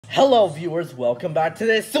Hello viewers, welcome back to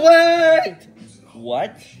this. Wait!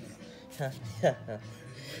 What?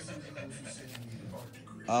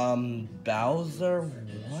 Bowser,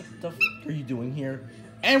 what the f are you doing here?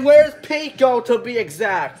 And where's Pico, to be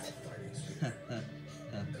exact?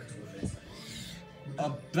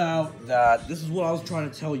 About that, this is what I was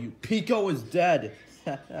trying to tell you. Pico is dead.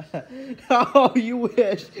 Oh, you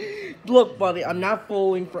wish. Look, buddy, I'm not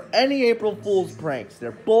falling for any April Fool's pranks.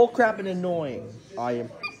 They're bullcrap and annoying. I am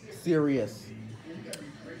serious.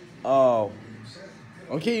 Oh.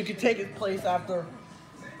 Okay, you can take his place after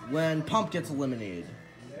when Pump gets eliminated.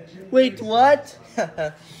 Wait, what?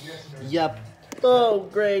 Yep. Oh,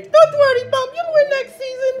 great. Don't worry, Pump. You'll win next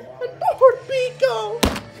season. And poor Pico.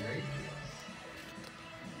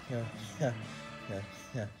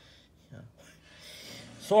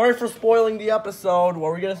 Sorry for spoiling the episode. What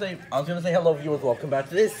were we gonna say? I was gonna say hello viewers, welcome back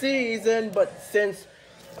to this season, but since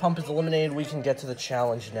Pump is eliminated, we can get to the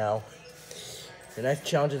challenge now. The next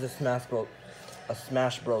challenge is a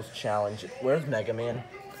Smash Bros challenge. Where's Mega Man?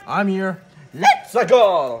 I'm here. Let's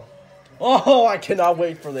go! Oh, I cannot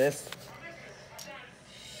wait for this.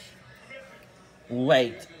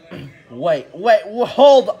 Wait,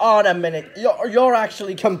 hold on a minute. You're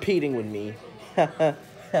actually competing with me.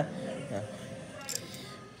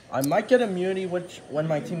 I might get immunity when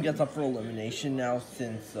my team gets up for elimination now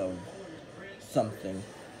since of something.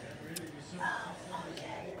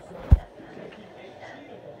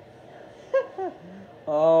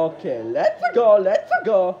 Okay, let's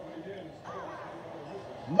go.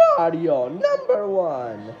 Mario, number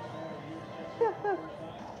 1.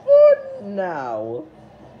 For now.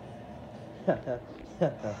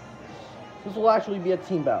 This will actually be a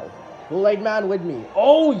team battle. Light man with me.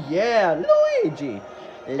 Oh yeah, Luigi.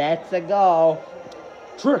 Let's go.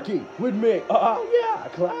 Tricky with me. Oh yeah,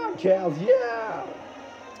 Clown Cows, yeah.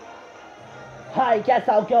 I guess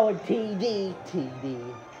I'll go with TD. I'll go with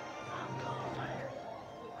Firey.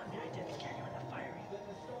 I mean, I did scare you in the Firey.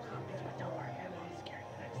 But don't worry, I won't scare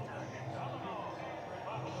you next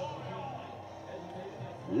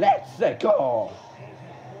time. Let's go.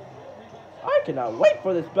 I cannot wait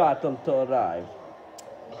for this battle to arrive.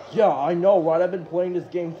 Yeah, I know, right? I've been playing this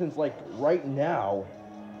game since, like, right now.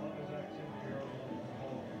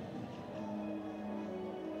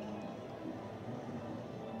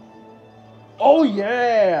 Oh,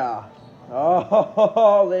 yeah!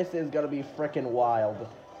 Oh, this is gonna be frickin' wild.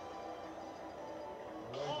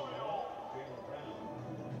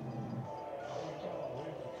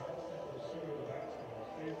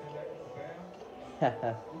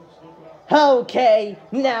 Okay,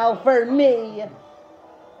 now for me.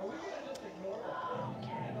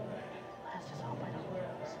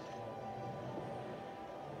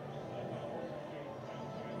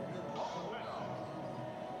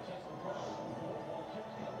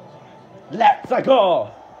 Let's go!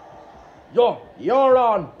 You're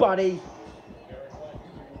on, buddy!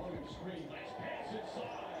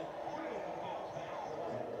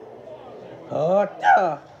 Oh,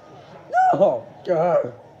 no!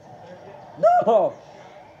 No!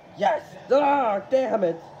 Yes! Oh, damn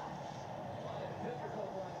it!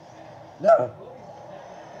 No!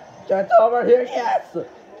 Get over here, yes!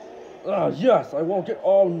 Oh, yes, I won't get...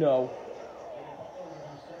 Oh, no.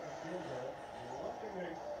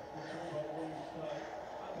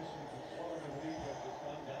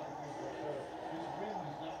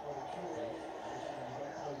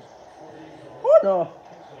 No.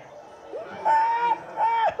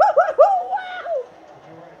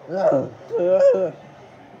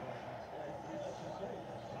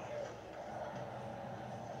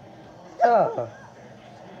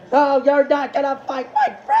 Oh, you're not gonna fight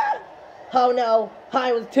my friend! Oh no,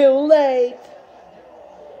 I was too late!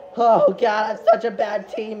 Oh god, I'm such a bad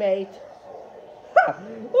teammate!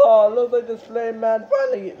 Oh, looks like this flame man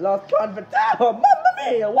finally lost confidence. Oh, mamma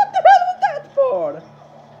mia, what the hell was that for?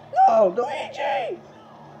 No, Luigi!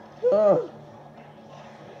 Oh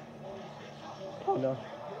no.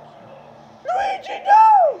 Luigi,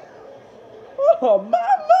 no! Oh,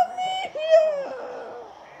 mamma mia!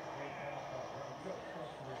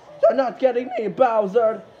 You're not getting me,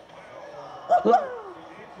 Bowser!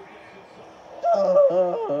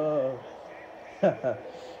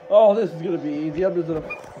 Oh, this is gonna be easy. I'm just gonna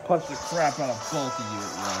punch the crap out of both of you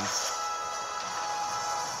at once.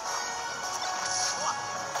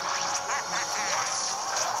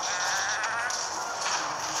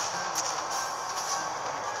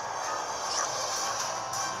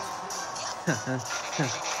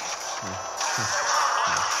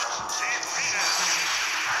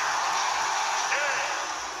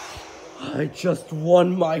 I just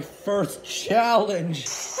won my first challenge.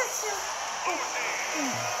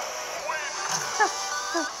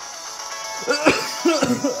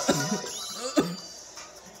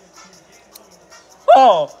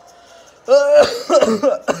 Oh!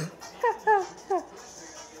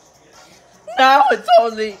 Now it's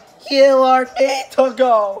only you or me to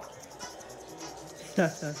go.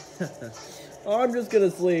 I'm just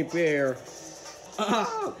gonna sleep here.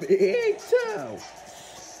 Me too.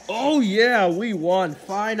 Oh yeah, we won.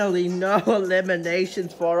 Finally, no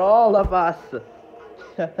eliminations for all of us.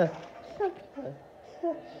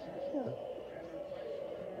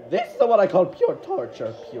 This is what I call pure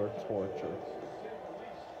torture. Pure torture.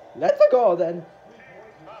 Let's go then.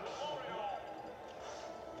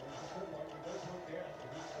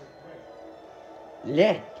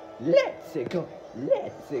 Let's go.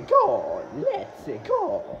 Let's go. Let's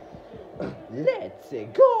go. Let's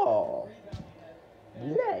go.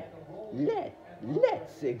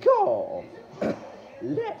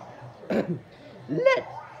 Let's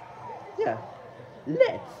go. Yeah.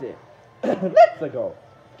 Let's go.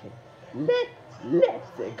 Okay.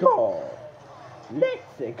 Let's go. Let's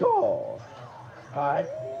go.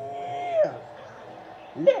 Yeah.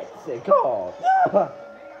 Let's go.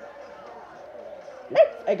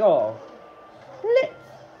 Let's go.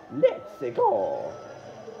 Let's go.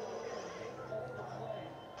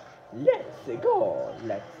 Let's go.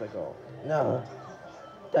 Let's go. No.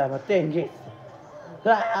 Damn thing is.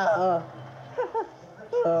 Barrel.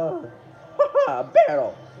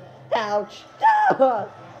 Ouch.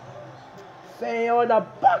 Say you're in a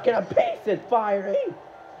bucket of pieces, Firey.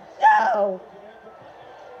 No.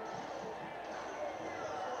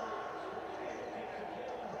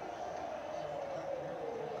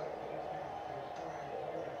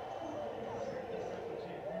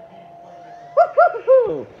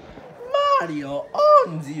 Mario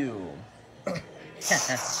owns you.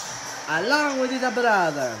 Along with his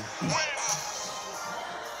brother.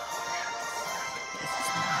 This is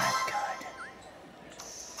not good.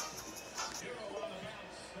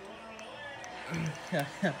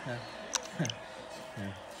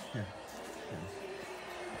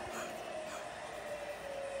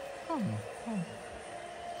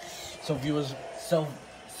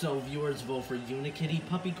 So viewers vote for Unikitty,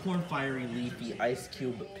 Puppycorn, Firey, Leafy, Ice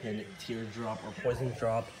Cube, Pin, Teardrop, or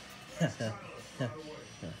PoisonDrop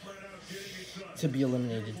to be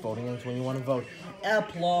eliminated. Voting is when you want to vote.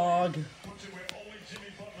 Epilogue.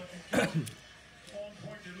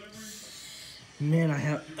 Man, I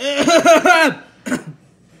have.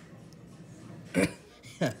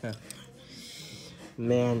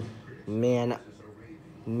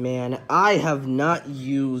 Man, I have not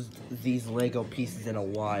used these Lego pieces in a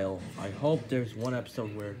while. I hope there's one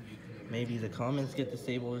episode where maybe the comments get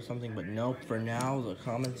disabled or something, but nope, for now, the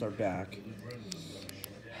comments are back.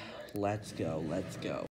 Let's go.